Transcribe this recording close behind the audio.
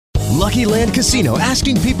Lucky Land Casino,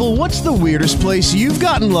 asking people, what's the weirdest place you've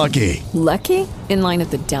gotten lucky? Lucky? In line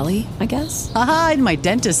at the deli, I guess? Aha, in my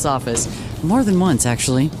dentist's office. More than once,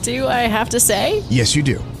 actually. Do I have to say? Yes, you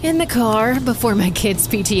do. In the car before my kids'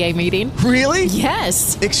 PTA meeting. Really?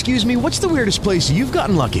 Yes. Excuse me, what's the weirdest place you've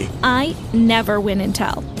gotten lucky? I never win and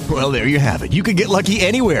tell. Well, there you have it. You can get lucky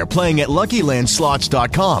anywhere, playing at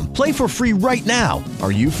LuckyLandSlots.com. Play for free right now.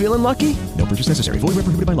 Are you feeling lucky? No purchase necessary. Void where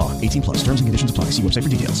prohibited by law. 18 plus. Terms and conditions apply. See website for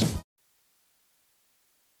details.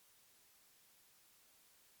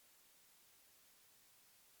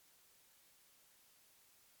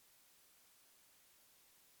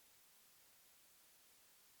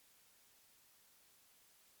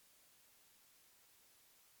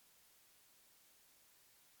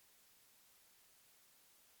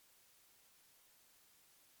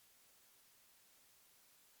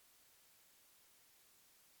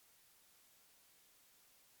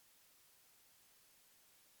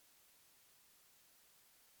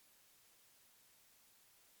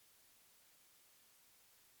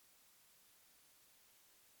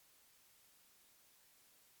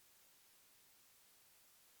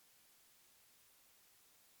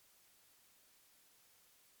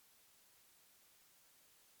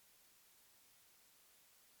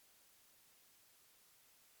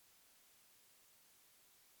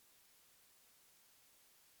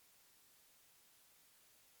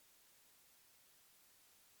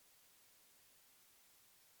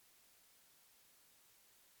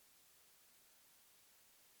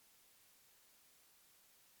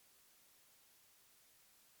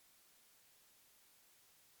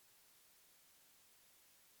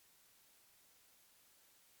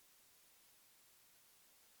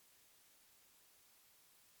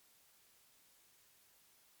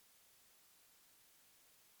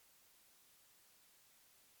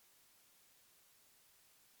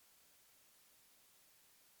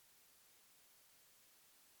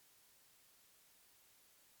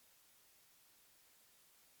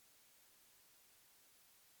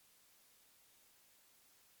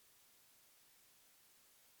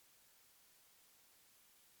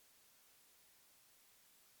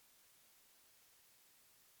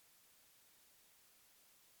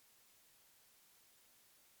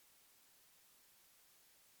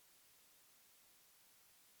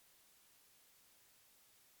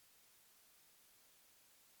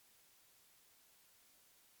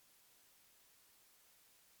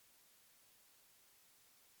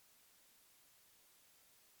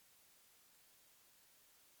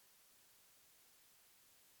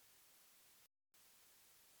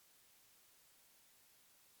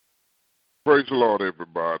 Praise the Lord,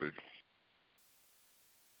 everybody.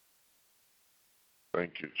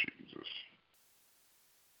 Thank you, Jesus.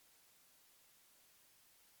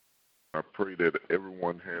 I pray that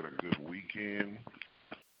everyone had a good weekend.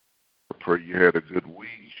 I pray you had a good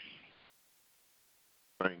week.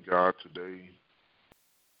 Thank God today,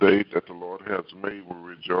 day that the Lord has made, we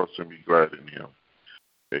rejoice and be glad in him.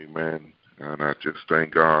 Amen. And I just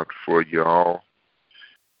thank God for y'all.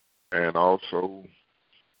 And also,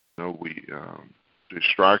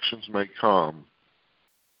 distractions may come,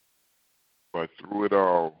 but through it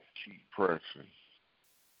all, keep pressing.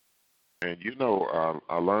 And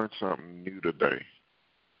I learned something new today.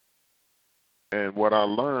 And what I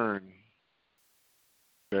learned,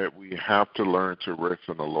 that we have to learn to rest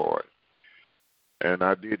in the Lord. And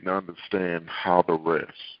I didn't understand how to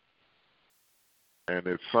rest. And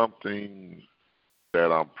it's something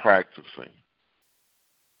that I'm practicing.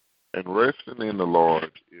 And resting in the Lord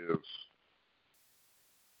is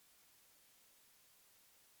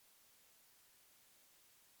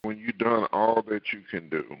when you've done all that you can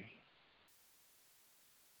do.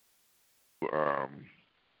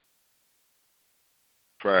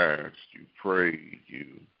 Fast, you prayed,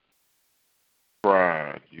 you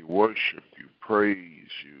cried, you worship, you praise,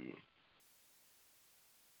 you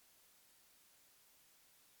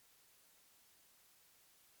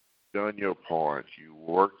done your part, you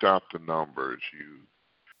worked out the numbers, you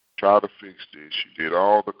try to fix this, you did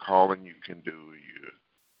all the calling you can do, you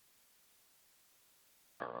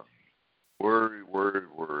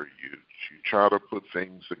worry, you try to put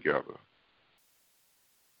things together.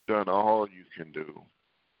 Done all you can do.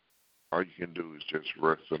 All you can do is just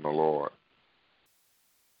rest in the Lord.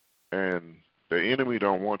 And the enemy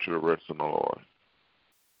don't want you to rest in the Lord.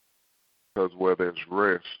 Because where there's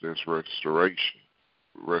rest, there's restoration.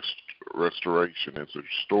 Restoration is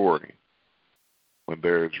restoring. When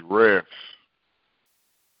there's rest,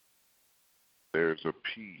 there's a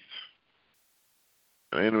peace.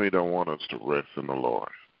 The enemy don't want us to rest in the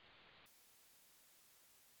Lord.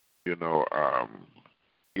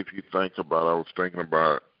 If you think about it, I was thinking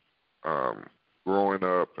about growing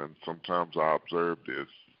up, and sometimes I observe this,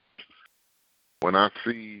 when I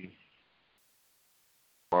see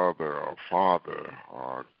mother or father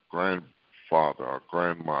or grandfather or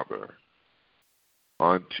grandmother,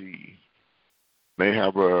 auntie, they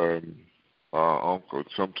have a uncle.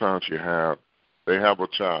 Sometimes they have a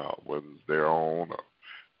child, whether it's their own or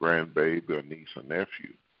grandbaby or niece or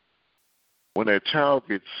nephew. When that child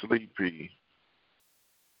gets sleepy,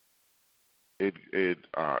 it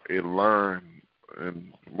learn,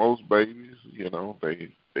 and most babies,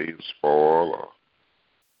 they spoil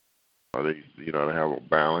or they they have a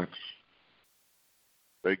balance.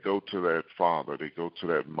 They go to that father, they go to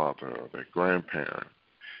that mother or that grandparent.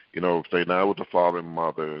 If they're not with the father and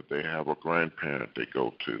mother, they have a grandparent they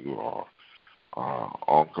go to, or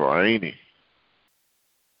uncle or auntie.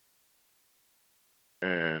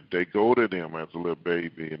 And they go to them as a little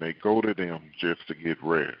baby, and they go to them just to get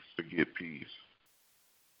rest, to get peace.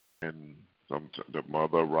 And the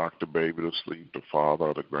mother rock the baby to sleep, the father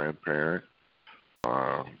or the grandparent,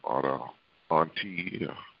 or the auntie,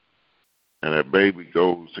 and that baby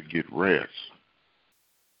goes to get rest.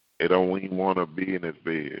 They don't even want to be in his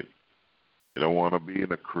bed. They don't want to be in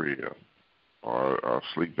the crib or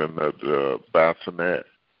sleep in the bassinet.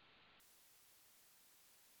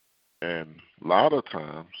 And a lot of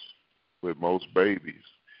times, with most babies,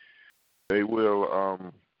 they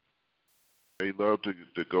will they love to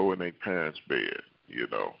go in their parents' bed, And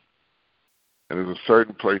there's a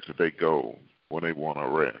certain place that they go when they want to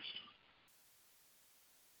rest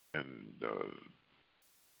and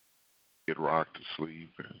get rocked to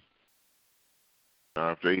sleep. And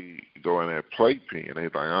now, if they go in that playpen, they're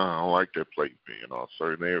like, I don't like that playpen or a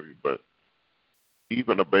certain area. But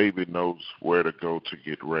even a baby knows where to go to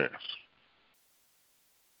get rest.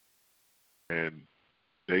 And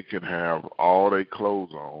they can have all their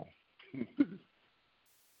clothes on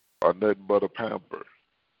or nothing but a pamper.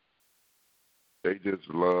 They just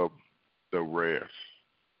love the rest.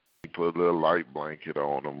 You put a little light blanket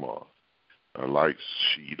on them or a light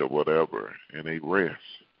sheet or whatever, and they rest.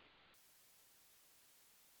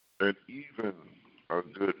 And even a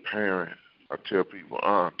good parent, I tell people,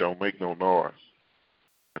 don't make no noise.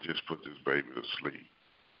 I just put this baby to sleep.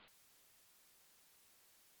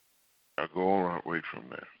 I go on away from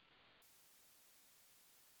that.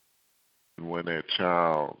 And when that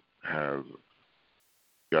child has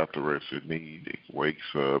got the rest it needs, it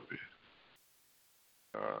wakes up, it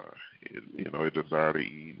desire to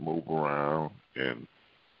eat, move around, and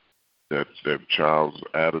that child's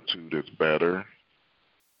attitude is better.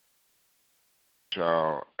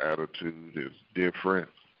 Child attitude is different.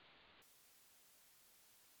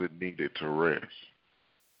 It needed to rest.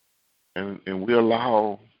 And we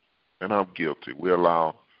allow, and I'm guilty, we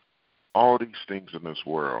allow all these things in this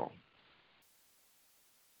world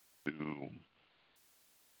to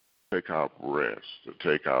take our rest, to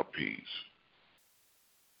take our peace.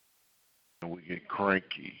 And we get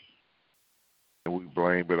cranky, and we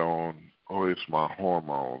blame it on, it's my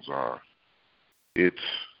hormones, or it's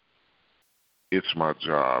my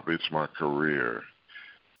job, it's my career,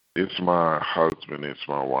 it's my husband, it's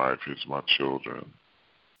my wife, it's my children,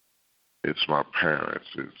 it's my parents,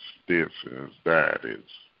 it's this, it's that,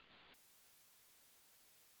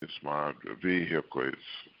 it's my vehicle, it's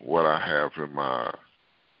what I have in my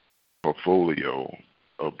portfolio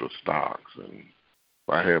of the stocks, and if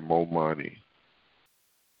I had more money.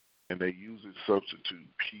 And they usually substitute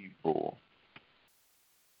people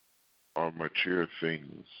or mature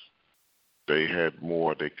things. They had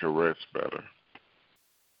more, they could rest better.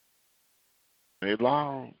 They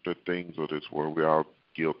allow the things of this world, we are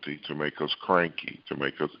guilty, to make us cranky, to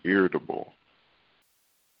make us irritable.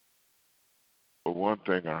 But one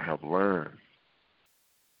thing I have learned,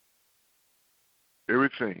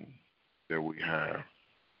 everything that we have is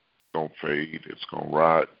going to fade, it's going to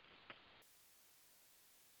rot,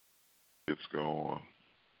 it's going,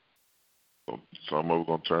 some of it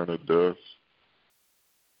going to turn to dust,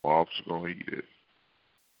 moths are going to eat it.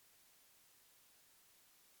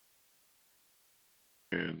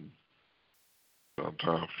 And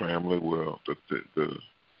sometimes family will, the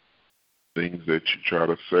things that you try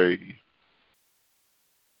to say,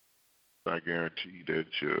 I guarantee that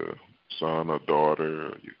your son or daughter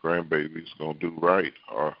or your grandbaby is going to do right,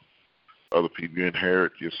 or other people you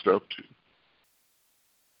inherit your stuff to.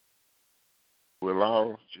 We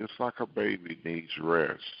allow, just like a baby needs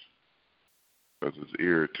rest because it's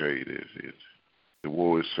irritated, it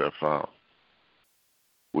wore itself out.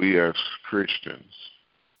 We as Christians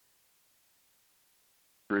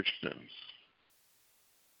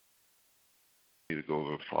need to go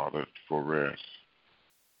to the Father for rest.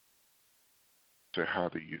 So how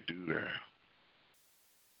do you do that?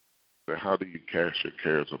 So how do you cast your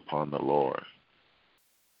cares upon the Lord?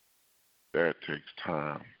 That takes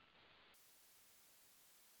time.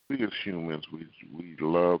 We as humans, we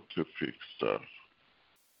love to fix stuff.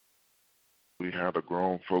 We have the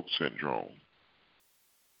grown folk syndrome.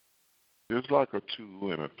 It's like a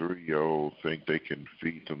 2 and a 3-year-old think they can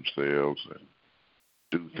feed themselves and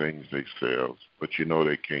do things themselves, but you know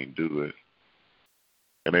they can't do it.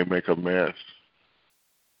 And they make a mess.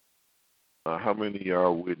 How many of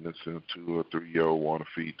y'all witnessing 2 or 3-year-old want to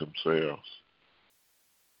feed themselves?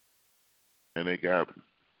 And they got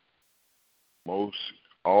all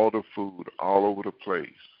the food all over the place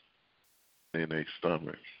in their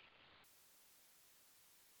stomach.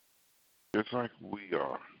 Just like we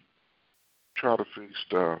are. Try to fix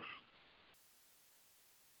stuff.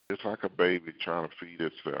 It's like a baby trying to feed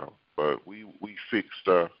itself. But we fix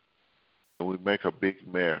stuff and we make a big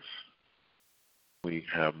mess. We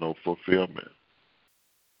have no fulfillment,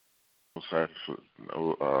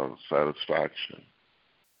 no satisfaction.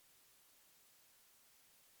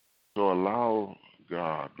 So allow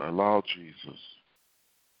God, allow Jesus,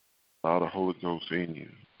 allow the Holy Ghost in you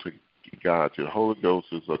to guide you. The Holy Ghost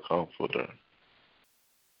is a comforter.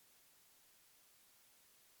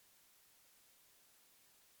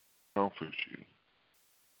 Comfort you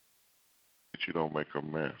that you don't make a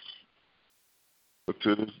mess. But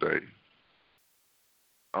to this day,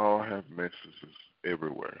 I all have messes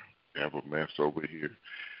everywhere. You have a mess over here.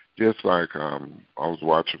 Just like I was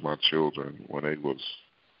watching my children when they was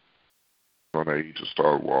on age to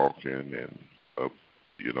start walking and up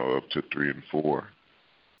to 3 and 4.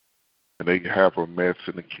 And they have a mess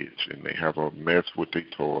in the kitchen. They have a mess with their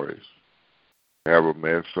toys. They have a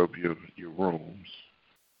mess of your rooms.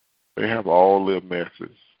 They have all their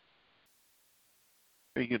messes.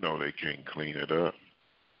 And they can't clean it up.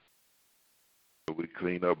 So we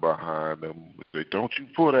clean up behind them. We say, don't you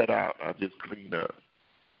pull that out. I just clean up.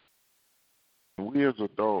 And we as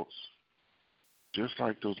adults, just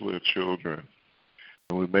like those little children,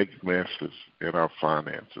 and we make messes in our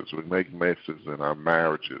finances. We make messes in our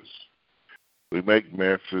marriages. We make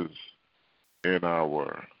messes in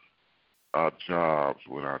our jobs,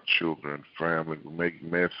 with our children, family. We make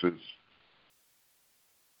messes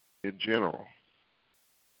in general.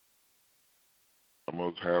 Some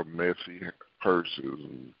of us have messy purses,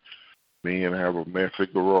 and men have a messy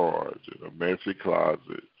garage and a messy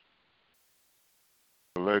closet.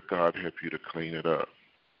 So let God help you to clean it up.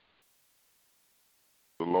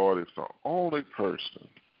 The Lord is the only person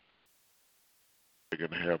that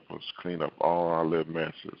can help us clean up all our little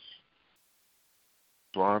messes.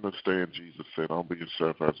 So I understand Jesus said, don't be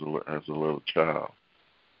yourself as a little child.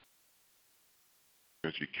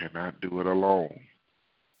 Because you cannot do it alone.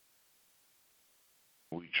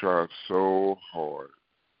 We try so hard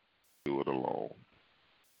to do it alone.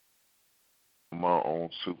 I'm my own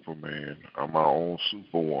Superman. I'm my own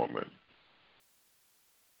Superwoman.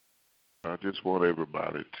 I just want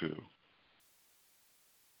everybody to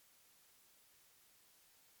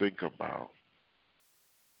think about,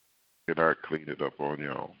 can I clean it up on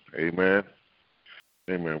your own? Amen?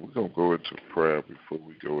 Amen. We're going to go into prayer before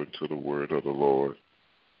we go into the word of the Lord.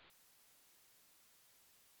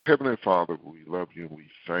 Heavenly Father, we love you and we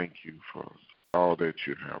thank you for all that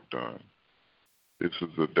you have done. This is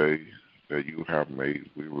the day that you have made.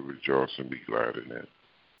 We will rejoice and be glad in it.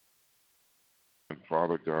 And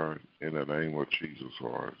Father God, in the name of Jesus,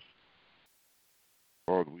 Lord,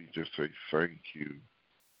 we just say thank you.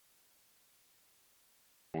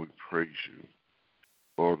 We praise you.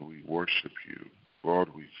 Lord, we worship you. Lord,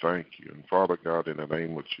 we thank you. And Father God, in the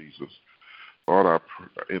name of Jesus, Lord,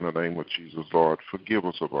 in the name of Jesus, Lord, forgive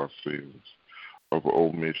us of our sins, of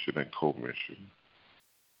omission and commission.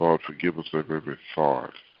 Lord, forgive us of every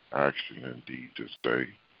thought, action, and deed this day.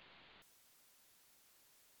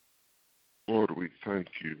 Lord, we thank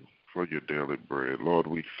you for your daily bread. Lord,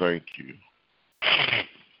 we thank you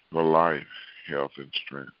for life, health, and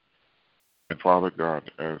strength. And Father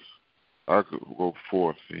God, as I go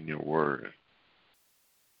forth in your word,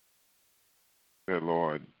 that,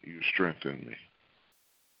 Lord, you strengthen me.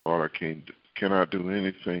 Lord, I cannot do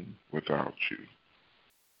anything without you.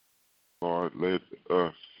 Lord, let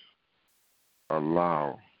us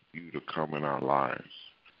allow you to come in our lives.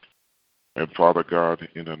 And Father God,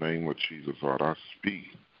 in the name of Jesus, Lord, I speak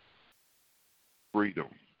freedom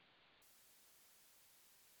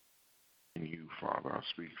in you, Father. I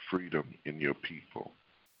speak freedom in your people.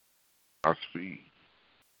 I speak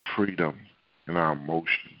freedom in our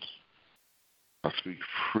emotions. I speak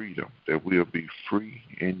freedom, that we'll be free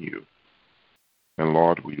in you. And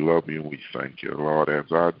Lord, we love you and we thank you. Lord, as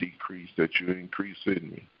I decrease, that you increase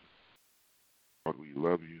in me. Lord, we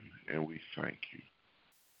love you and we thank you.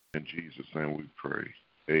 In Jesus' name we pray.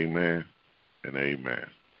 Amen and amen.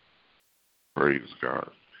 Praise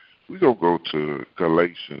God. We're going to go to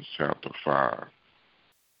Galatians chapter 5.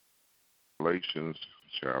 Galatians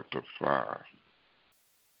chapter 5.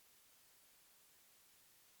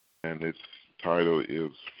 And its title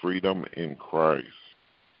is Freedom in Christ.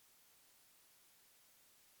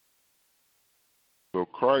 So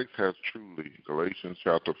Christ has truly, Galatians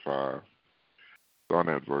chapter 5, on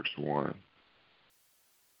at verse 1,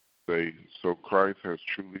 say, so Christ has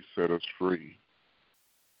truly set us free.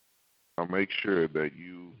 Now make sure that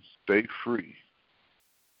you stay free.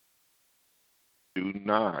 Do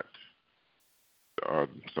not,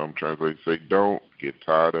 some translators say, don't get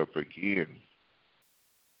tied up again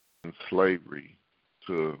in slavery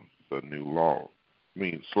to the new law. I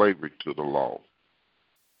mean, slavery to the law.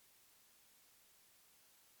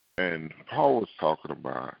 And Paul was talking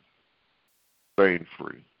about staying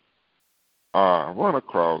free. I run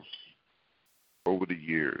across, over the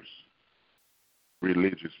years,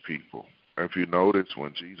 religious people. If you notice,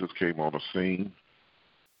 when Jesus came on the scene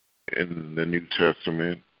in the New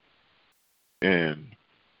Testament, and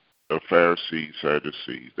the Pharisees,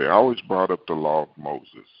 Sadducees, they always brought up the law of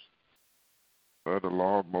Moses. Well, the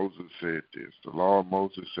law of Moses said this. The law of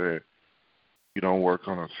Moses said you don't work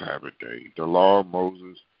on a Sabbath day. The law of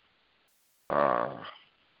Moses,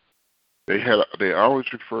 they always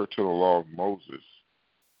refer to the law of Moses,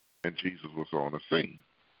 and Jesus was on the scene.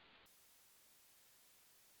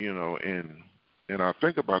 You know, and I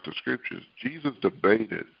think about the scriptures. Jesus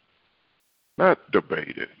not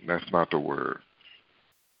debated, that's not the word.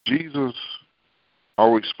 Jesus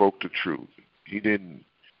always spoke the truth. He didn't,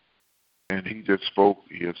 and he just spoke,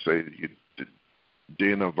 he'll say, you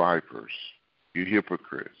den of vipers, you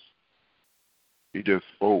hypocrites. He just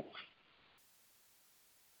spoke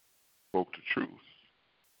the truth.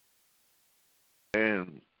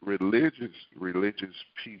 And religious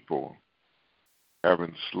people have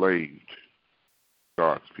enslaved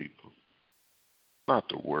God's people. Not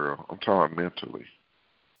the world. I'm talking mentally.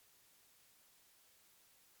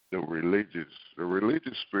 The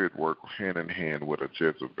religious spirit work hand in hand with a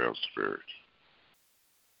Jezebel spirit.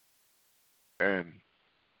 And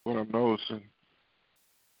what I'm noticing,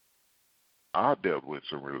 I dealt with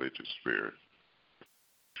some religious spirit.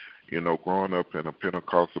 You know, growing up in a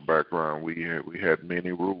Pentecostal background, we had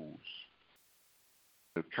many rules.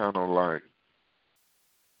 It's kind of like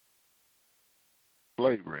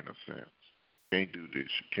slavery in a sense. You can't do this,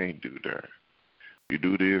 you can't do that. You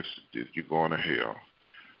do this, you're going to hell.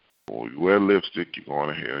 Or you wear lipstick, you're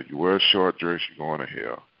going to hell. You wear a short dress, you're going to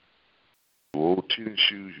hell. You wear tennis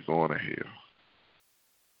shoes, you're going to hell.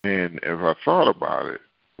 And if I thought about it,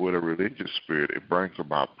 with a religious spirit, it brings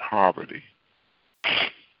about poverty.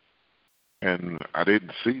 And I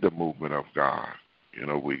didn't see the movement of God. You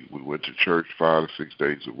know, we went to church 5 to 6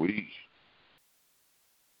 days a week.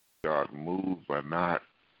 God moved, but not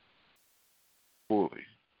fully.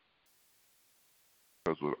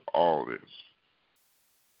 Because with all this,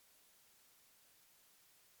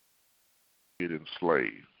 get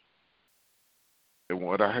enslaved. And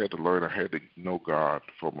what I had to learn, I had to know God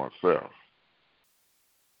for myself.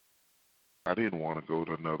 I didn't want to go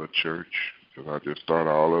to another church because I just thought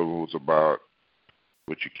all of it was about,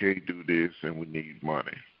 but you can't do this and we need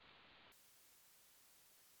money.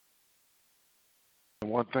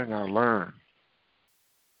 And one thing I learned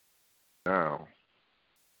now,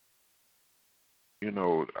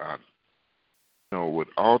 with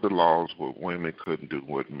all the laws, what women couldn't do,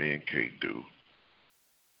 what men can't do,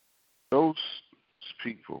 those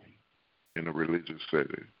people in a religious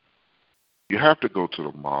setting, you have to go to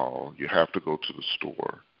the mall, you have to go to the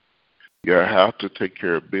store, you have to take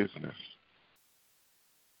care of business.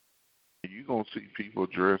 You're going to see people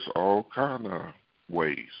dress all kind of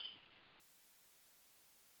ways.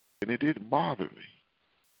 And it didn't bother me.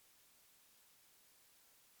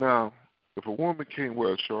 Now, if a woman can't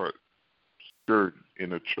wear a short skirt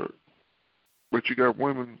in a church, but you got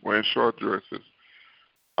women wearing short dresses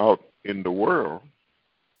out in the world,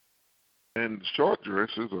 and short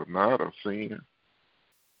dresses are not a sin.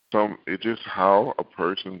 It's just how a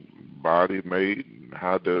person's body made and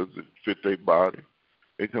how does it fit their body.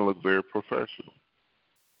 It can look very professional.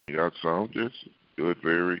 You got some just do it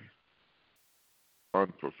very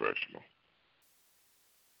unprofessional.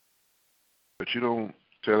 But you don't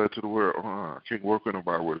tell it to the world, I can't work with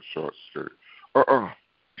nobody with a short skirt.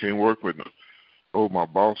 Can't work with them. Oh, my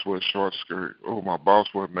boss wears a short skirt. Oh, my boss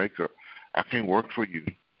wears makeup. I can't work for you.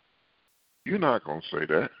 You're not going to say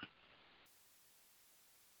that.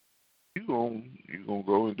 you gonna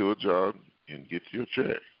go and do a job and get your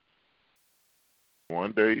check.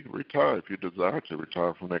 One day, retire if you desire to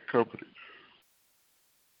retire from that company.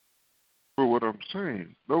 But what I'm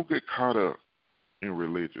saying, don't get caught up in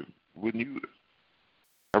religion. When you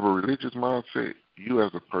have a religious mindset, you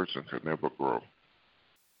as a person can never grow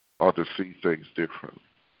or to see things differently.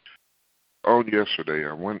 On yesterday,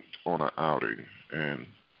 I went on an outing, and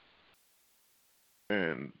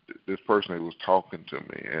this person was talking to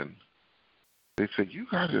me, and they said, you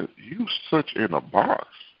such in a box.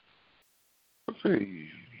 I say,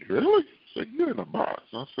 really? I say, you in a box.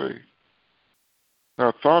 I say,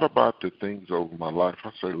 I thought about the things over my life.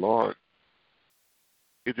 I say, Lord,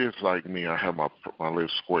 it is like me. I have my little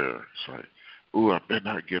square. It's like, ooh, I better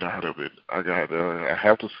not get out of it. I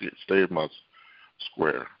have to stay in my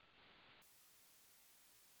square.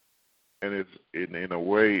 And it's in a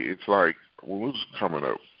way, it's like when we was coming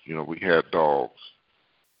up, we had dogs.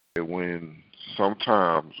 And when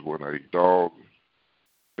sometimes when a dog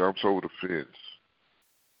jumps over the fence,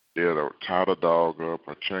 they'll tie the dog up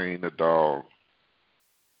or chain the dog.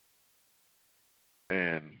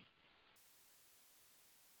 And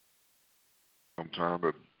sometimes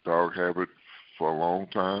the dog have it for a long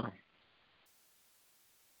time.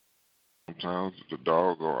 Sometimes the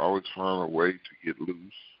dog will always find a way to get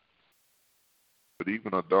loose. But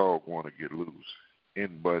even a dog want to get loose.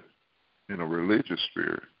 But in a religious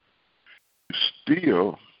spirit,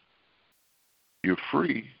 you're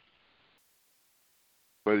free.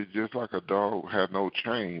 But it's just like a dog had no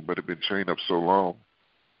chain, but it been chained up so long,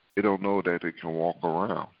 it don't know that it can walk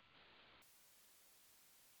around.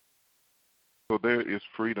 So there is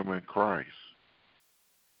freedom in Christ.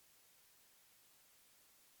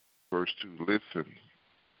 Verse 2, listen,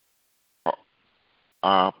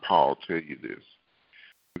 Paul, tell you this.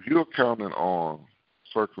 If you're counting on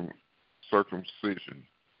circumcision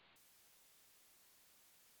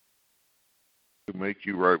to make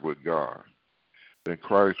you right with God, then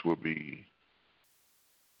Christ will be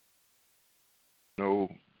no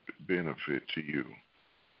benefit to you.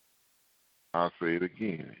 I'll say it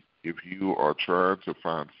again. If you are trying to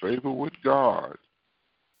find favor with God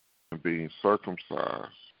and being circumcised,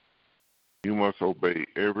 you must obey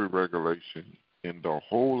every regulation in the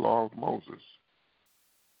whole law of Moses.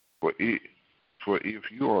 For if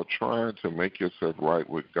you are trying to make yourself right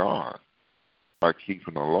with God by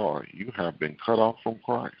keeping the law, you have been cut off from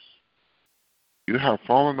Christ. You have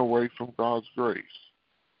fallen away from God's grace.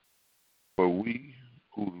 But we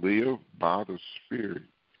who live by the Spirit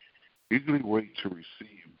eagerly wait to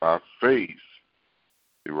receive by faith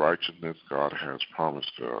the righteousness God has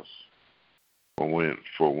promised to us.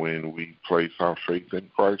 For when we place our faith in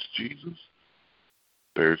Christ Jesus,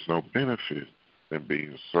 there is no benefit in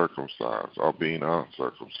being circumcised or being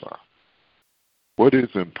uncircumcised. What is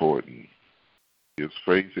important is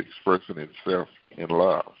faith expressing itself in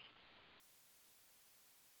love.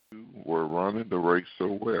 You were running the race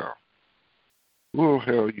so well. Who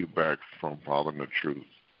held you back from following the truth?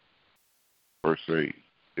 Verse 8,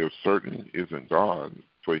 if certain isn't God,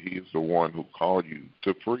 for he is the one who called you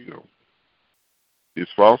to freedom. This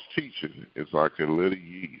false teaching is like a little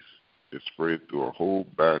yeast that spread through a whole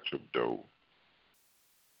batch of dough.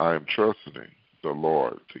 I am trusting the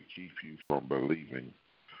Lord to keep you from believing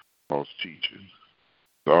false teaching.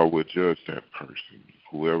 God will judge that person,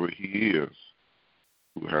 whoever he is,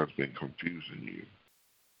 who has been confusing you.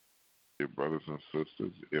 Dear brothers and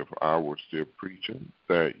sisters, if I were still preaching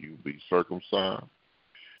that you be circumcised,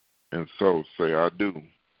 and so say I do,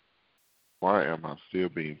 why am I still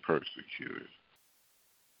being persecuted?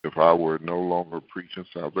 If I were no longer preaching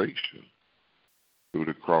salvation through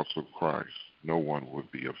the cross of Christ, no one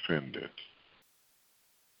would be offended.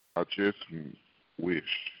 I just wish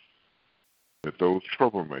that those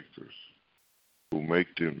troublemakers who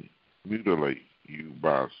make them mutilate you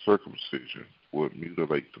by circumcision would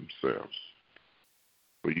mutilate themselves.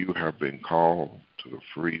 For you have been called to the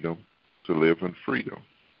freedom to live in freedom,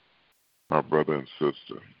 my brother and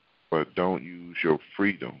sister. But don't use your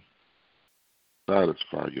freedom to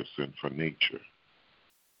satisfy your sinful nature.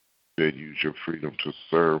 Instead, use your freedom to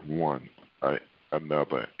serve one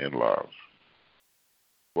another in love.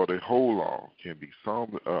 For the whole law can be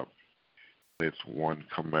summed up in its one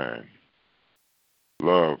command: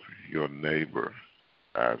 love your neighbor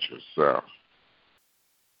as yourself.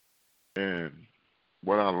 And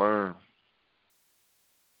what I learned,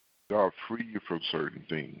 God free you from certain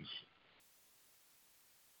things.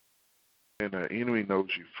 And the enemy knows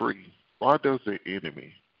you're free. Why does the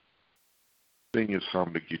enemy send you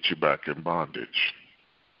something to get you back in bondage?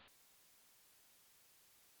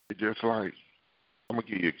 It's just like, I'm going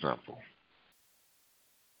to give you an example.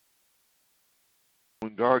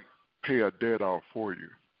 When God pay a debt off for you,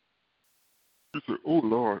 you say, oh,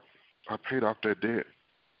 Lord, I paid off that debt.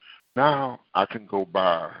 Now I can go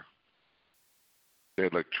buy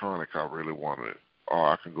that electronic I really wanted, or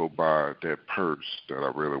I can go buy that purse that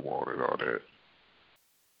I really wanted, or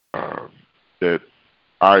that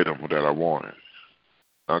item that I wanted.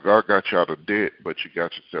 Now God got you out of debt, but you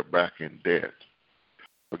got yourself back in debt.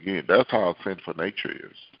 Again, that's how our sinful nature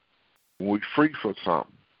is. When we free for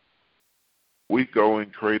something, we go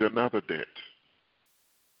and create another debt.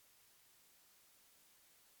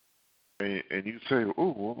 And you say,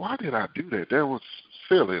 oh, well, why did I do that? That was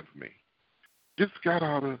silly of me. Just got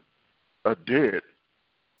out of a debt,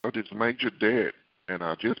 of this major debt, and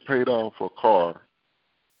I just paid off a car,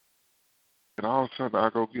 and all of a sudden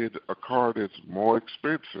I go get a car that's more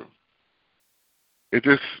expensive. It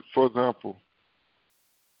just, for example,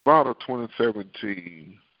 bought a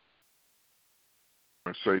 2017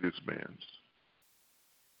 Mercedes-Benz,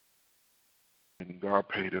 and God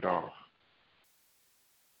paid it off.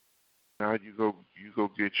 Now you go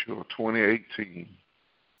get you a 2018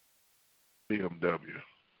 BMW.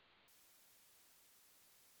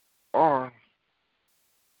 Or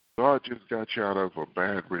God just got you out of a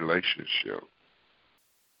bad relationship.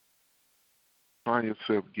 Find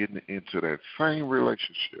yourself getting into that same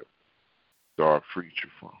relationship God freed you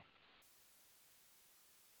from.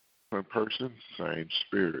 Same person, same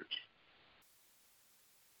spirit.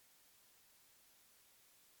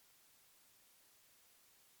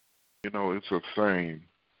 You know, it's a saying,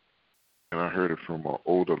 and I heard it from an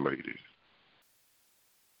older lady.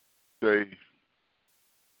 Say,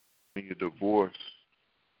 when you divorce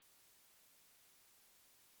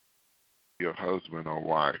your husband or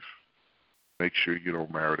wife, make sure you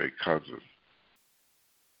don't marry their cousin.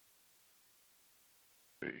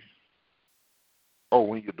 See? Oh,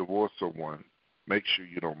 when you divorce someone, make sure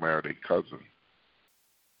you don't marry their cousin.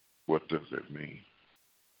 What does it mean?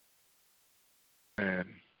 And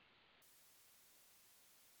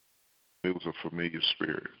it was a familiar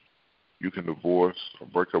spirit. You can divorce or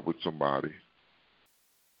break up with somebody,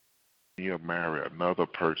 and you'll marry another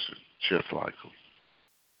person just like them.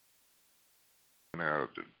 Now,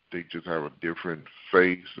 they just have a different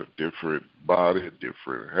face, a different body, a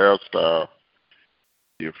different hairstyle,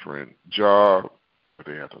 different job, but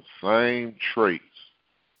they have the same traits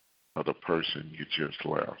of the person you just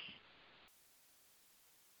left.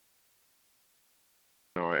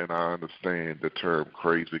 You know, and I understand the term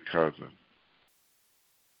crazy cousin.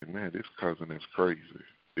 And man, this cousin is crazy.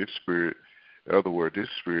 This spirit, in other words, this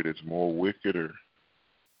spirit is more wickeder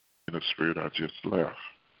than the spirit I just left.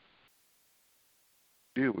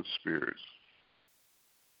 Deal with spirits.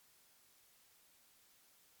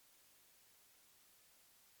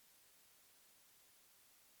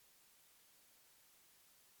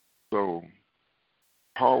 So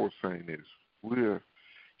Paul was saying this, we'll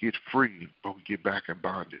get free, but we get back in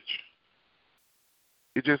bondage.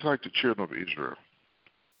 It's just like the children of Israel.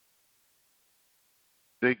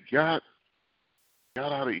 They got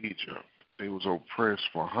out of Egypt. They was oppressed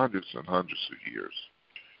for hundreds and hundreds of years.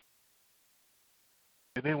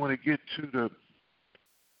 And then when they get to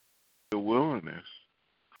the wilderness,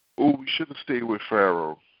 oh, we should have stayed with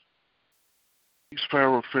Pharaoh. These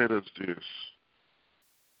Pharaoh fed us this.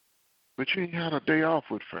 But you ain't had a day off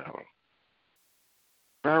with Pharaoh.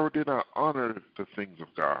 Pharaoh did not honor the things of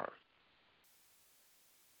God.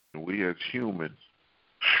 And we as humans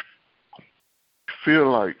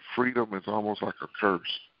feel like freedom is almost like a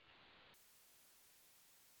curse.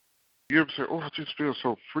 You ever say, oh, I just feel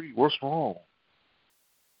so free. What's wrong?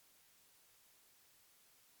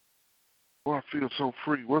 Oh, I feel so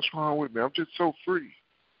free. What's wrong with me? I'm just so free.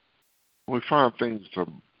 We find things to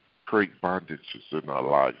create bondages in our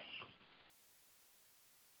life.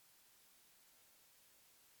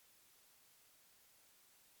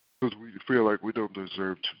 Because we feel like we don't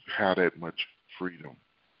deserve to have that much freedom.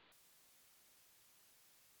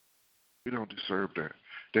 We don't deserve that.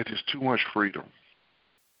 That is too much freedom.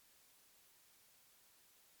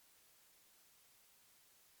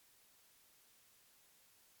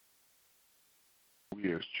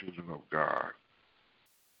 We as children of God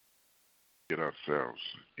get ourselves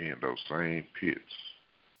in those same pits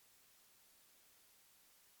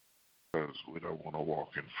because we don't want to walk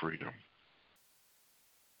in freedom.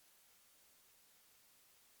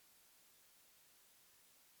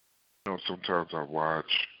 You know, sometimes I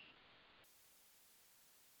watch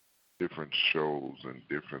different shows and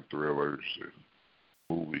different thrillers and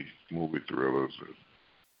movie thrillers and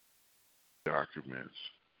documents.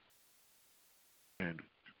 And,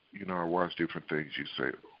 you know, I watch different things. You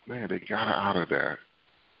say, man, they got out of that.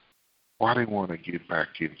 Why they want to get back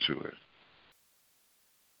into it?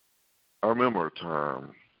 I remember a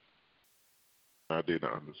time I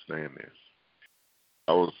didn't understand this.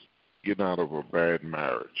 I was getting out of a bad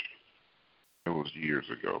marriage. It was years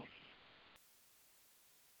ago.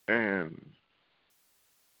 And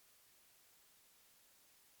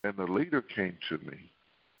the leader came to me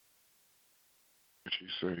and she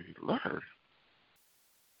said, Larry,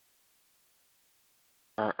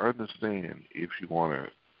 I understand if you want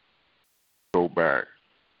to go back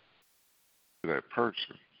to that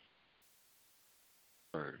person.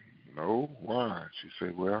 I said, no, why? She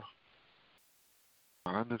said, well,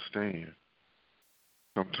 I understand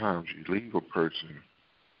sometimes you leave a person,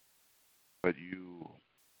 but you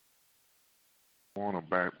want to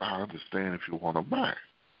back. I understand if you want to back.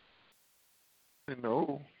 I said,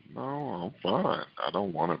 no, I'm fine. I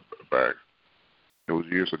don't want to back. It was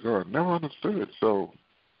years ago. I never understood. So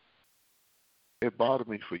it bothered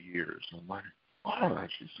me for years. I'm like, why?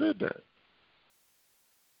 She said that.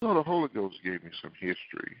 So the Holy Ghost gave me some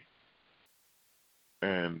history.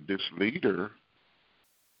 And this leader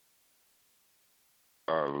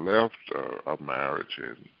left a marriage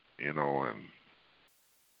and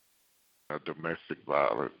a domestic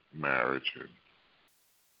violent marriage, and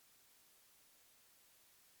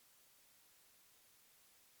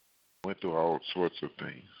went through all sorts of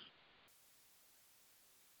things.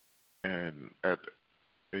 And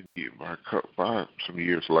by some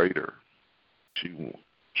years later, she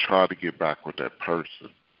tried to get back with that person.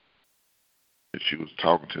 And she was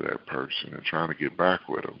talking to that person and trying to get back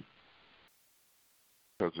with them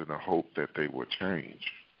because in the hope that they would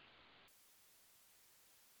change.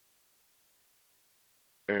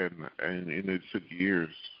 And it took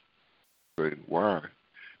years. Why?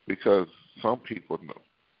 Because some people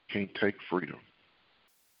can't take freedom.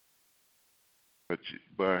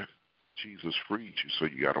 But Jesus freed you, so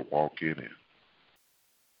you got to walk in it.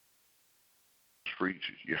 Freed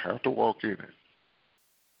you. You have to walk in it.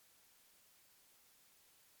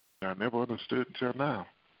 I never understood until now.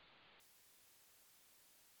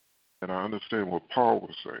 And I understand what Paul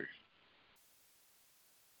was saying.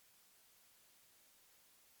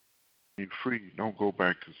 You're free. Don't go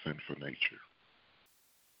back to sinful nature.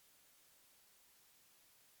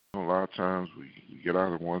 A lot of times we get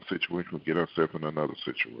out of one situation, we get ourselves in another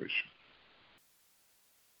situation.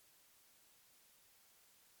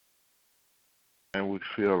 And we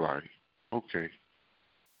feel like, okay,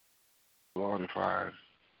 Lord, if I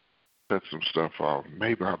set some stuff out,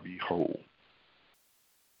 maybe I'll be whole.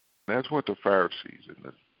 And that's what the Pharisees and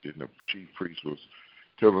the chief priest was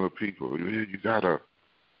telling the people. You gotta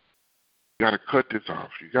cut this off.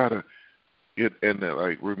 You gotta get and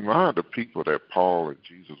remind the people that Paul and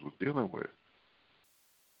Jesus was dealing with.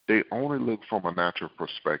 They only look from a natural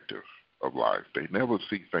perspective of life. They never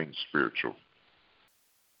see things spiritual.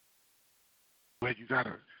 Well, you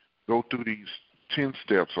gotta go through these 10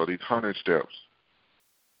 steps or these 100 steps.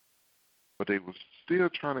 But they were still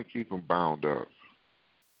trying to keep them bound up.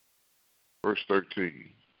 Verse 13,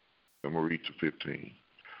 I'm going to read to 15.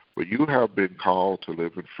 But you have been called to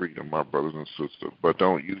live in freedom, my brothers and sisters, but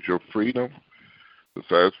don't use your freedom to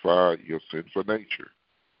satisfy your sinful nature.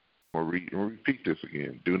 I'm going to repeat this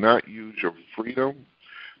again. Do not use your freedom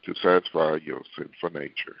to satisfy your sinful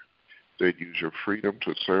nature. Instead, use your freedom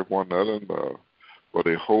to serve one another in love. For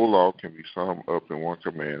the whole law can be summed up in one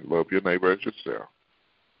command: love your neighbor as yourself.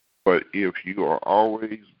 But if you are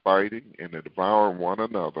always biting and devouring one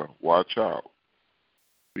another, watch out.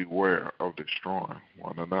 Beware of destroying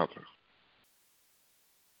one another.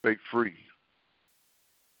 Stay free.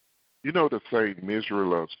 You know the saying, misery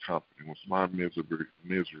loves company. When somebody's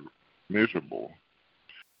miserable,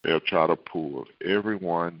 they'll try to pull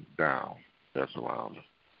everyone down that's around them.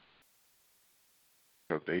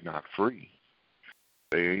 Because they're not free.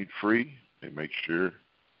 They ain't free. They make sure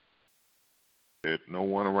that no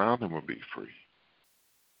one around them will be free.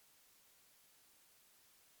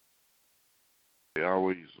 They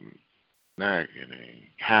always nagging and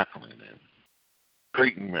cackling and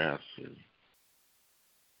creating mess. And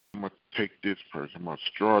I'm going to take this person. I'm going to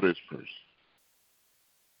destroy this person.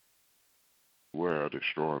 We're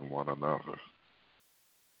destroying one another.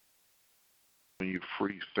 When you're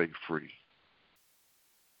free, stay free.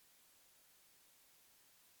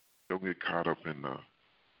 Don't get caught up in the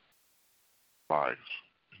life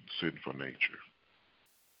and sinful nature.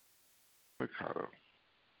 Get caught up.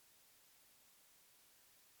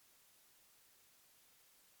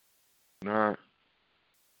 Not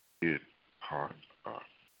get caught up.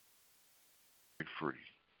 Stay free.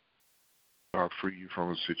 God free you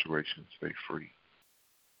from a situation. Stay free.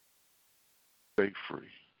 Stay free.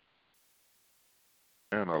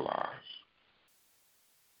 Analyze.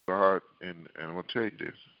 God, and I'm going to tell you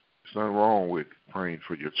this, There's nothing wrong with praying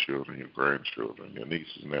for your children, your grandchildren, your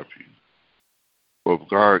nieces and nephews. But if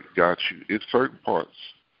God got you, it's certain parts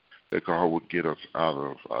that God would get us out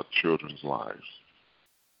of our children's lives,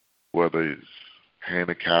 whether it's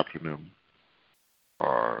handicapping them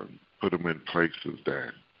or put them in places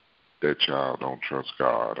that that child don't trust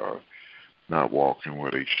God or not walking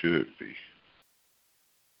where they should be.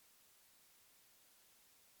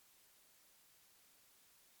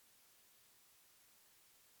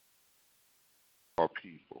 Or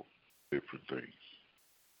people, different things.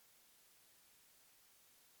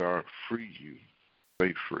 God free you,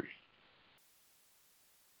 stay free.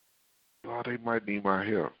 God, they might need my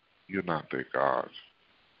help. You're not their God.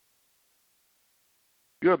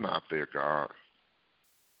 You're not their God.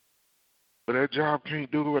 But that job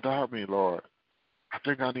can't do it without me, Lord. I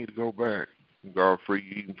think I need to go back. God free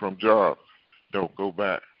you even from job. Don't go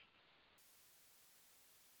back.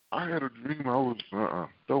 I had a dream I was,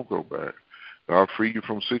 don't go back. God free you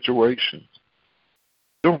from situations.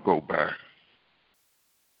 Don't go back.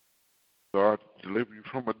 God deliver you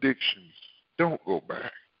from addictions. Don't go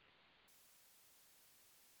back.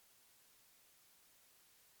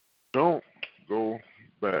 Don't go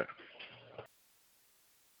back.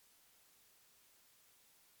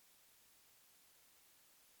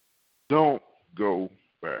 Don't go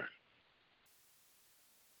back.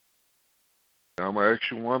 Now I'm going to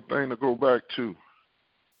ask you one thing to go back to.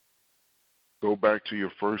 Go back to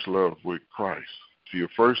your first love with Christ, to your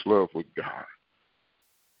first love with God.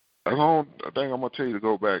 That's all I think I'm going to tell you to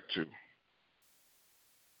go back to.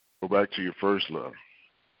 Go back to your first love.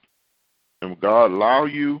 And God allow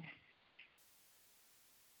you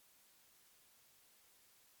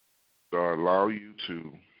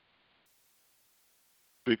to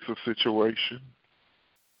fix a situation,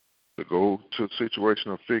 to go to a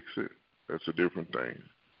situation and fix it. That's a different thing.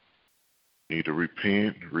 You need to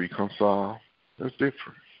repent, reconcile. That's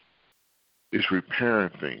different. It's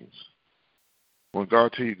repairing things. When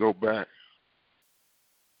God tells you go back,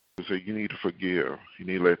 to say you need to forgive, you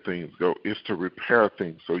need to let things go. It's to repair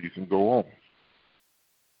things so you can go on.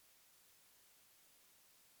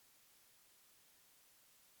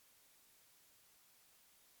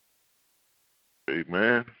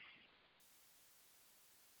 Amen.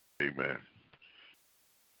 Amen.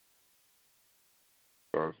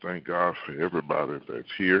 So thank God for everybody that's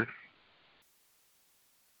here.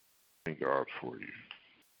 Thank God for you.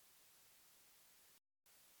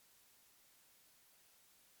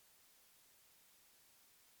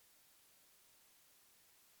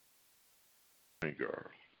 Thank God.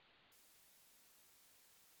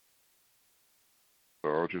 So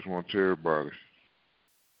I just want to tell everybody,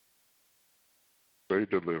 stay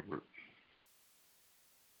delivered.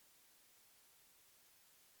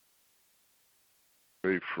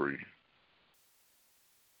 Stay free.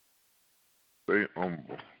 Stay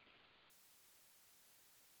humble.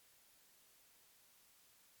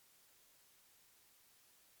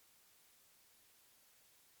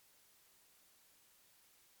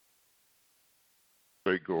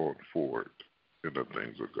 Stay going forward in the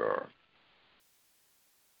things of God.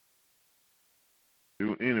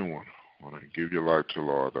 Do anyone want to give your life to the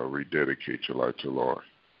Lord or rededicate your life to the Lord?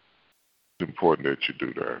 It's important that you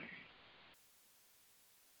do that.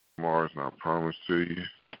 Tomorrow is not promised to you.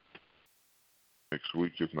 Next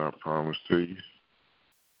week is not promised to you.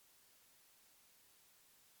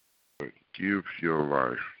 But give your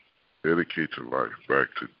life, dedicate your life back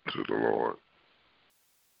to the Lord.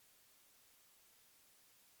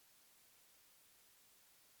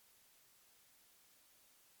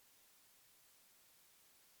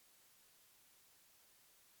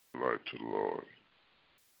 Life to the Lord.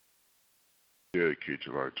 Dedicate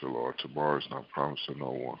your life to the Lord. Tomorrow is not promised to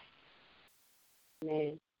no one.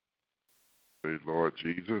 Amen. Say, Lord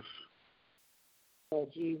Jesus, Lord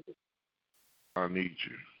Jesus, I need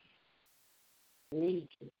you. I need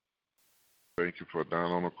you. Thank you for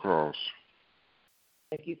dying on the cross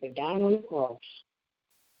Thank you for dying on the cross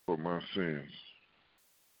for my sins.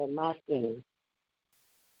 for my sins.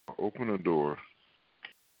 Open the door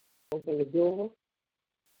Open the door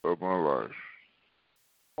of my life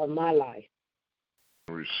of my life.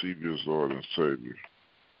 and receive you as Lord and Savior.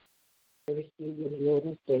 I receive you as Lord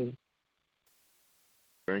and Savior.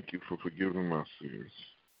 Thank you for forgiving my sins.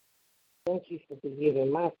 Thank you for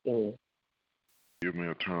forgiving my sins. Give me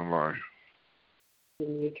eternal life. Give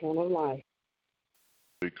me eternal life.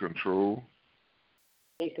 Take control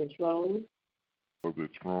Take control of the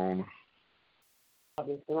throne of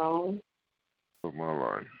the throne of my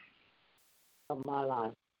life. of my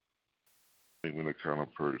life. Make me the kind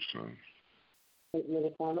of person Make me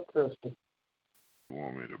the kind of person you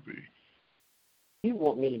want me to be. you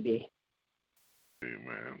want me to be.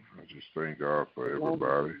 Amen. I just thank God for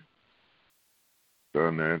everybody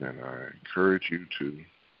done that, and I encourage you to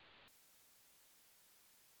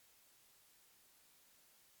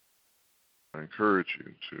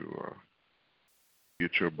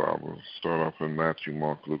get your Bible. Start off in Matthew,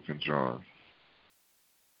 Mark, Luke, and John.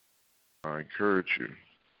 I encourage you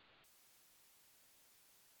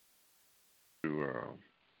to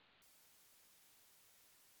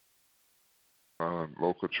find a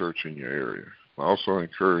local church in your area. I also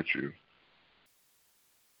encourage you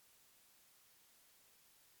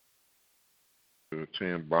to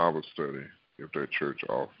attend Bible study if that church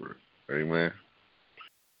offers it. Amen.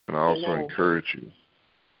 And I also encourage you.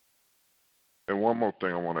 And one more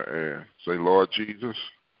thing I want to add. Say, Lord Jesus.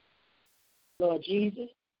 Lord Jesus.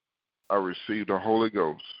 I receive the Holy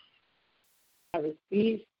Ghost. I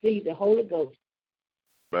receive the Holy Ghost.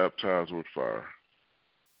 Baptized with fire.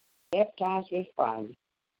 Baptized with fire.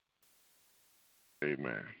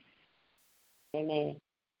 Amen. Amen.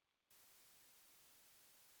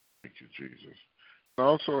 Thank you, Jesus. I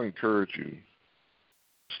also encourage you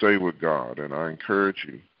to stay with God, and I encourage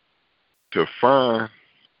you to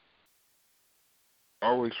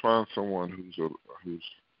always find someone who's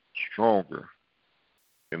stronger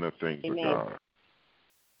in the things of God.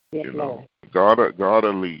 Yes, you know, God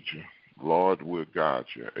will lead you. Lord will guide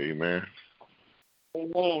you. Amen.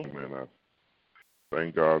 Amen. Amen. I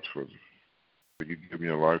thank God for you giving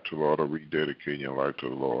your life to the Lord or rededicating your life to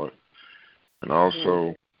the Lord. And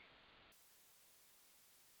also,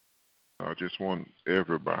 I just want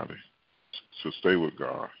everybody to stay with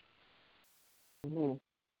God. Mm-hmm.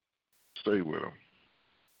 Stay with Him.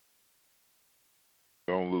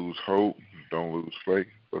 Don't lose hope. Don't lose faith,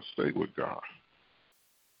 but stay with God.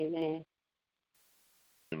 Amen.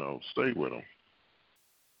 You know, stay with Him.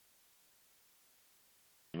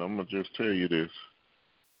 And I'm going to just tell you this.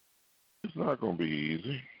 It's not going to be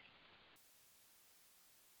easy.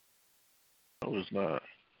 No, it's not.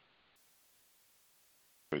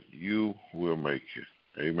 But you will make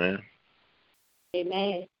it. Amen?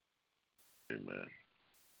 Amen. Amen.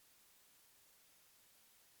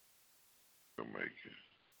 You'll make it.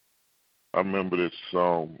 I remember this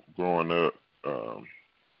song growing up.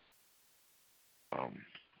 I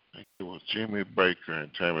think it was Jimmy Baker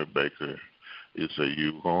and Tammy Baker. It said,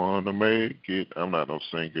 "You gonna make it." I'm not no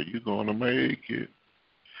singer. You gonna make it.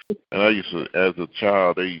 And I used to, as a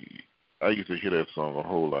child, I used to hear that song a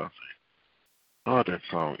whole lot. Oh, that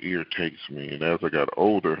song irritates me. And as I got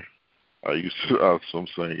older, I'm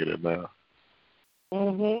singing it now.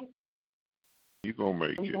 Mm-hmm. You gonna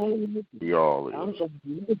make it. We all is.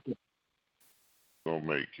 Gonna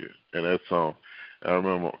make it. And that song, I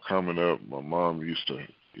remember coming up, my mom used to,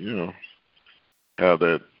 have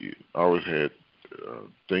that. I always had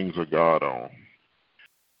Things of God on,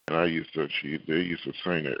 and they used to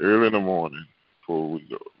sing it early in the morning before we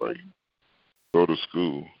go to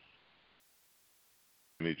school,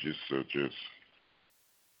 and it just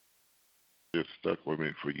stuck with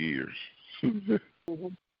me for years.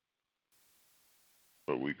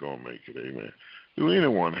 But we gonna make it, amen. Do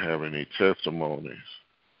anyone have any testimonies?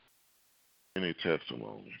 Any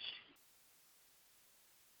testimonies?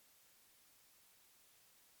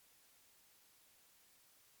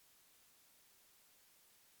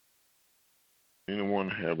 Anyone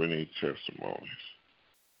have any testimonies?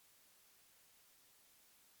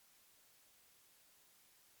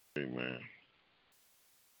 Amen.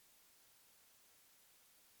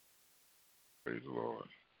 Praise the Lord.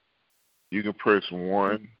 You can press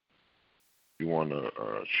 1 if you want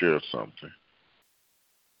to share something.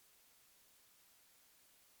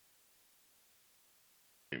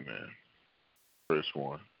 Amen. Press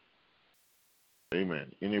 1.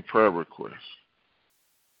 Amen. Any prayer requests?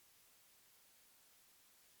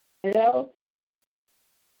 Hello?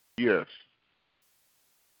 Yes.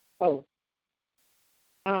 Oh.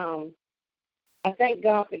 I thank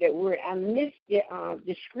God for that word. I missed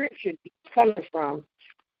the scripture it's coming from,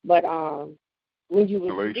 but when you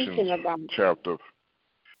were speaking about chapter,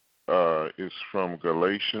 it's from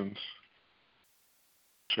Galatians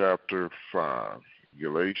chapter 5.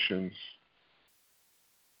 Galatians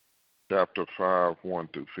chapter 5, 1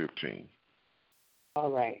 through 15.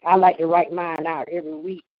 All right. I like to write mine out every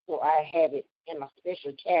week so I have it in my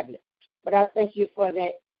special tablet. But I thank you for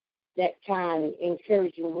that kind,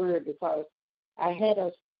 encouraging word, because I had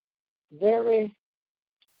a very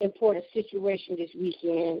important situation this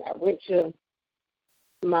weekend. I went to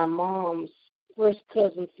my mom's first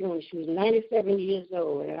cousin's funeral. She was 97 years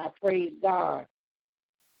old, and I praise God.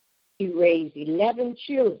 She raised 11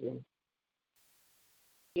 children.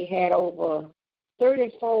 She had over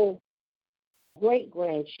 34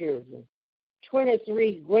 great-grandchildren,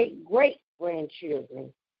 23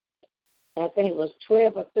 great-great-grandchildren. I think it was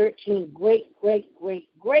 12 or 13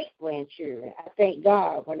 great-great-great-great-grandchildren. I thank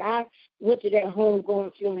God. When I went to that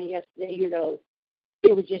homegoing funeral yesterday,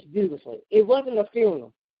 it was just beautiful. It wasn't a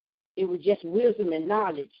funeral. It was just wisdom and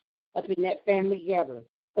knowledge up in that family gathering.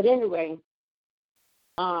 But anyway,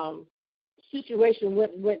 situation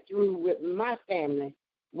went through with my family.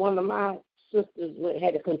 One of my sisters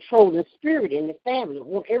had a controlling spirit in the family,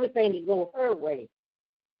 want everything to go her way.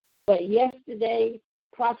 But yesterday,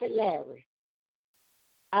 Prophet Larry,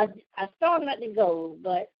 I started not to go,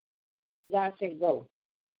 but God said go.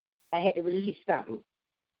 I had to release something.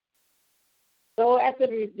 So after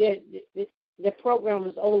the program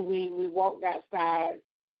was over, we walked outside.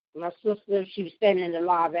 My sister, she was standing in the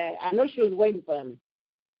lobby. I know she was waiting for me.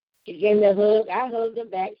 She gave me a hug. I hugged her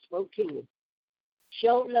back, spoke to her,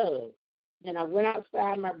 showed love. Then I went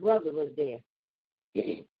outside. My brother was there.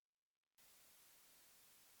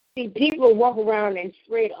 See, people walk around and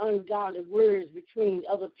spread ungodly words between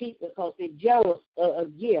other people because they're jealous of a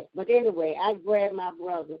gift. But anyway, I grabbed my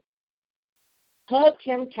brother, hugged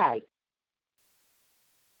him tight,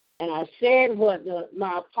 and I said what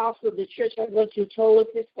my apostle of the church I go to told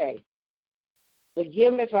us to say.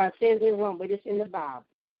 Forgive me if I said anything wrong, but it's in the Bible.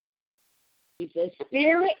 He said,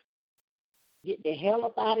 Spirit, get the hell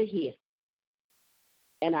up out of here.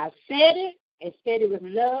 And I said it, and said it with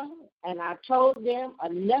love, and I told them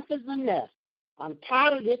enough is enough. I'm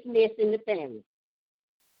tired of this mess in the family.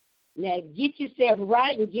 Now get yourself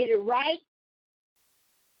right and get it right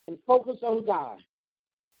and focus on God.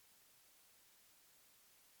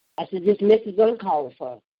 I said, this mess is uncalled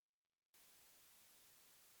for.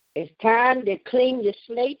 It's time to clean your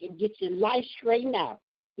slate and get your life straightened out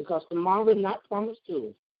because tomorrow is not promised to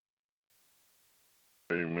us.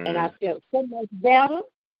 Amen. And I felt so much better.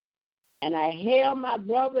 And I held my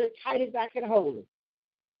brother as tight as I could hold him.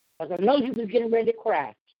 Because I know he was getting ready to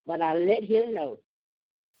cry. But I let him know.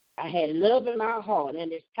 I had love in my heart.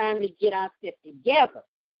 And it's time to get ourselves together.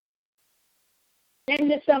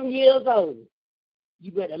 70-some years old.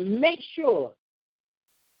 You better make sure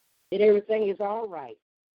that everything is all right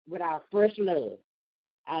with our first love.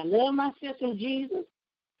 I love myself in Jesus.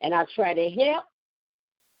 And I try to help.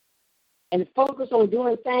 And focus on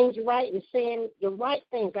doing things right and saying the right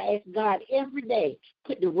things. I ask God every day,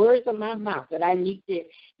 put the words in my mouth that I need to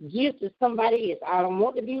give to somebody else. I don't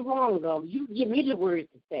want to be wrong, though. You give me the words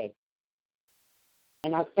to say.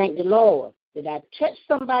 And I thank the Lord that I touched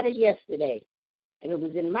somebody yesterday, and it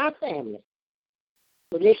was in my family,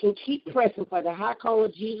 so they can keep pressing for the high call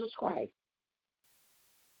of Jesus Christ.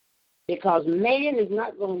 Because man is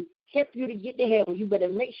not going to help you to get to heaven. You better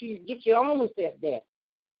make sure you get your own self there.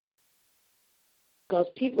 Because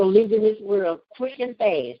people live in this world quick and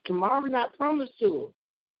fast. Tomorrow is not promised to them.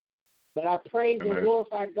 But I praise and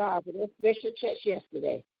glorify God for that special church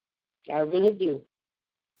yesterday. I really do.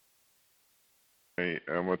 Hey,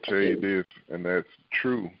 I'm going to tell you this, and that's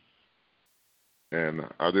true. And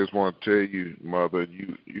I just want to tell you, Mother,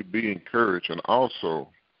 you be encouraged. And also,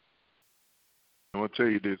 I'm going to tell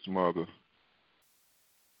you this, Mother.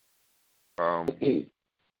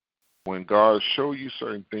 When God show you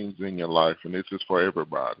certain things in your life, and this is for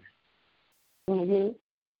everybody, do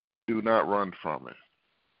not run from it.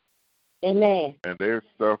 Amen. And there's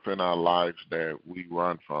stuff in our lives that we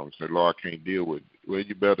run from. Say, Lord, I can't deal with it. Well,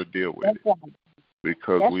 you better deal with it. Right.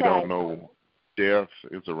 Because That's we right. don't know death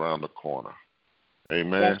is around the corner.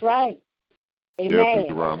 Amen. That's right. Amen. Death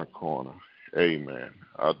is around the corner. Amen.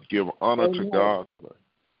 I give honor to God for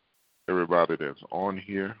everybody that's on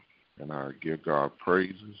here. And I give God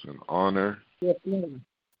praises and honor. Yes, ma'am.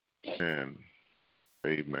 And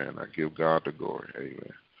amen. I give God the glory.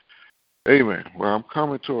 Amen. Amen. Well, I'm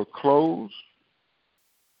coming to a close.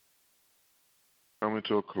 Amen.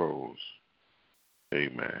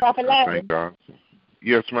 Prophet Larry. Thank God.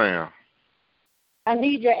 Yes, ma'am. I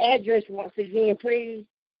need your address once again, please.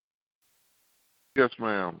 Yes,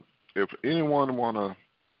 ma'am. If anyone want to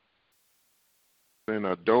send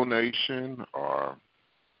a donation, or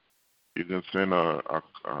you can send a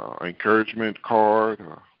encouragement card,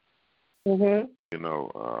 or,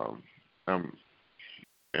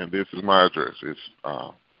 and this is my address. It's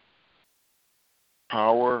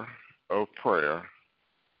Power of Prayer.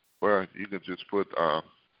 Well, you can just put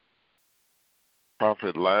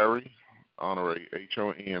Prophet Larry, Honore,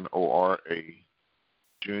 Honora,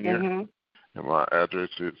 Jr. And my address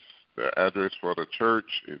is, the address for the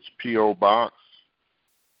church is P.O. Box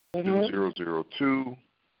 2002,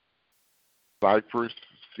 Cypress,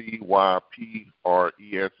 Cypress,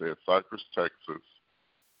 Cypress, Texas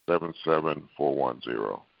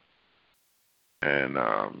 77410. And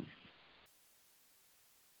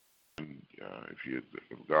if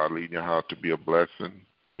God leading your heart to be a blessing,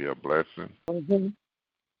 be a blessing. Mm-hmm.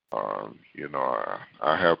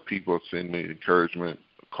 I have people send me encouragement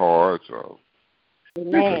cards or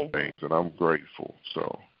different things, and I'm grateful.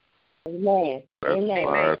 So Amen. that's Amen.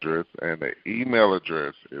 my address, and the email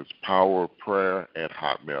address is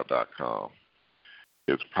powerofprayer@hotmail.com.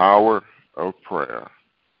 It's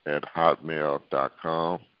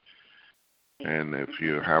powerofprayer@hotmail.com. And if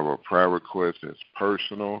you have a prayer request that's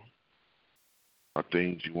personal or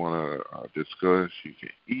things you want to discuss, you can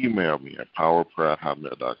email me at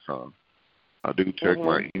powerofprayer@hotmail.com. I do check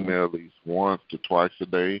my email at least once to twice a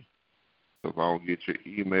day. So if I don't get your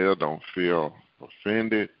email, don't feel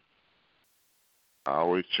offended. I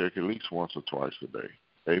always check at least once or twice a day.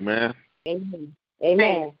 Amen? Amen.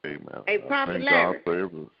 Amen. Amen. Hey, Prophet Thank Larry. God for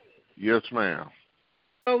every... Yes, ma'am.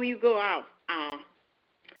 Before you go out, I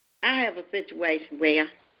have a situation where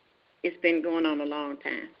it's been going on a long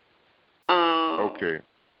time. Okay.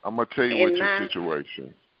 I'm going to tell you what your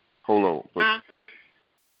situation. Hold on. But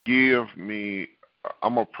give me,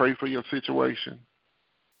 I'm going to pray for your situation,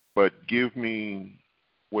 but give me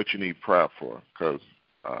what you need prayer for, because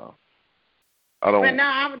I don't, Well,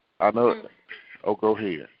 no, I know, oh, go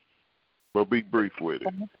ahead. But be brief with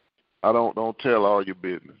it. Don't tell all your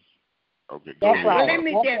business. Okay, go ahead. Well, let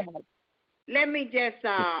me just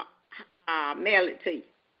mail it to you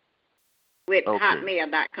with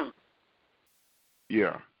hotmail.com.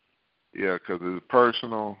 Yeah, because it's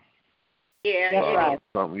personal. Yeah,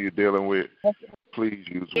 something you're dealing with. Please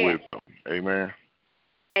use wisdom. Amen.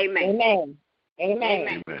 Amen. Amen.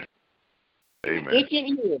 Amen. Amen. Amen. It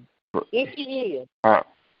is. It is.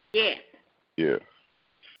 Yes. Yeah.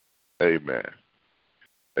 Amen.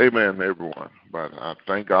 Amen, everyone. But I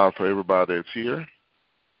thank God for everybody that's here.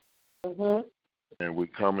 Mm-hmm. And we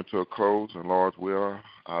coming to a close, and Lord's will,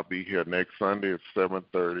 I'll be here next Sunday at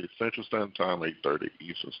 7:30 Central Standard Time, 8:30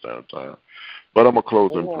 Eastern Standard Time. But I'm going to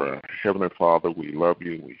close in prayer. Heavenly Father, we love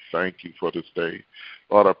you and we thank you for this day.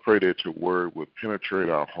 Lord, I pray that your word would penetrate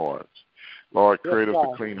our hearts. Lord, create us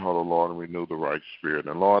a clean heart, Lord, and renew the right spirit.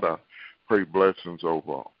 And Lord, I pray blessings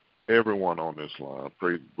over everyone on this line. I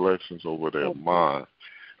pray blessings over their mind,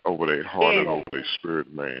 over their heart, and over their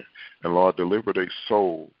spirit, man. And Lord, deliver their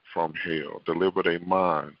soul from hell. Deliver their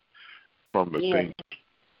mind from the things of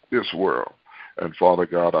this world. And Father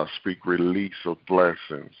God, I speak release of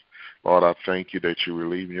blessings. Lord, I thank you that you're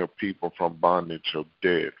relieving your people from bondage of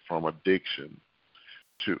debt, from addiction,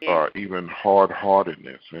 to even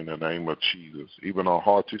hard-heartedness in the name of Jesus, even a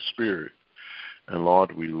haughty spirit. And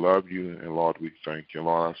Lord, we love you, and Lord, we thank you.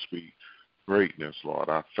 Lord, I speak greatness, Lord.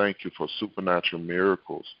 I thank you for supernatural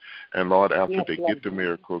miracles. And Lord, after they get the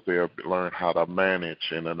miracles, they'll learn how to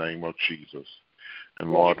manage in the name of Jesus.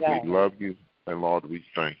 And Lord, we love you, and Lord, we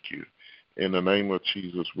thank you. In the name of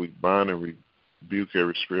Jesus, we bind and rebuke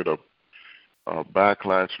every spirit of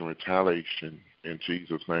backlash and retaliation. In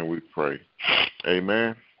Jesus' name we pray.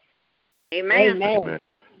 Amen. Amen. Amen.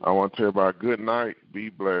 I want to tell everybody good night. Be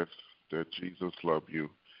blessed, that Jesus loves you,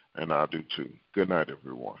 and I do too. Good night,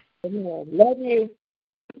 everyone. Amen. Love you.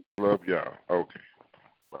 Love y'all. Okay.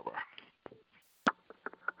 Bye-bye.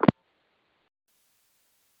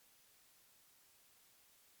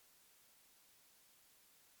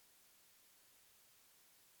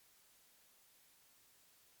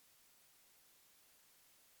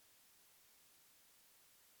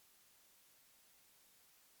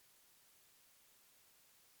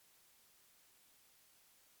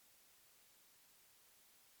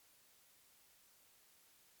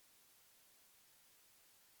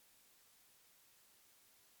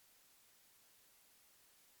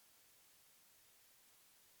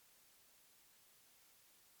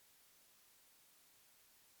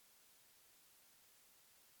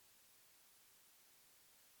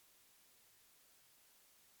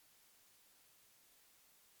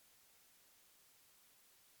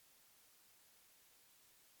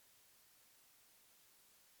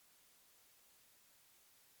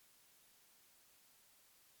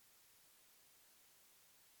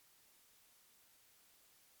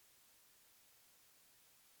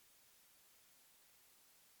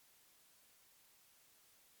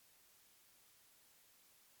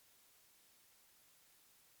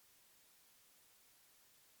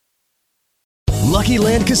 Lucky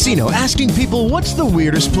Land Casino, asking people, what's the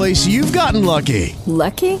weirdest place you've gotten lucky?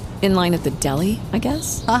 Lucky? In line at the deli, I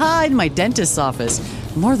guess? Aha, in my dentist's office.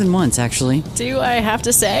 More than once, actually. Do I have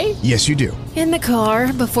to say? Yes, you do. In the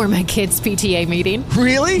car before my kids' PTA meeting.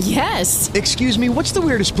 Really? Yes. Excuse me, what's the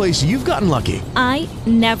weirdest place you've gotten lucky? I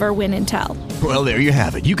never win and tell. Well, there you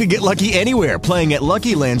have it. You can get lucky anywhere, playing at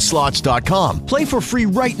LuckyLandSlots.com. Play for free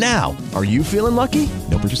right now. Are you feeling lucky?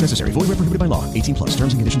 No purchase necessary. Void where prohibited by law. 18 plus.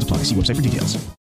 Terms and conditions apply. See website for details.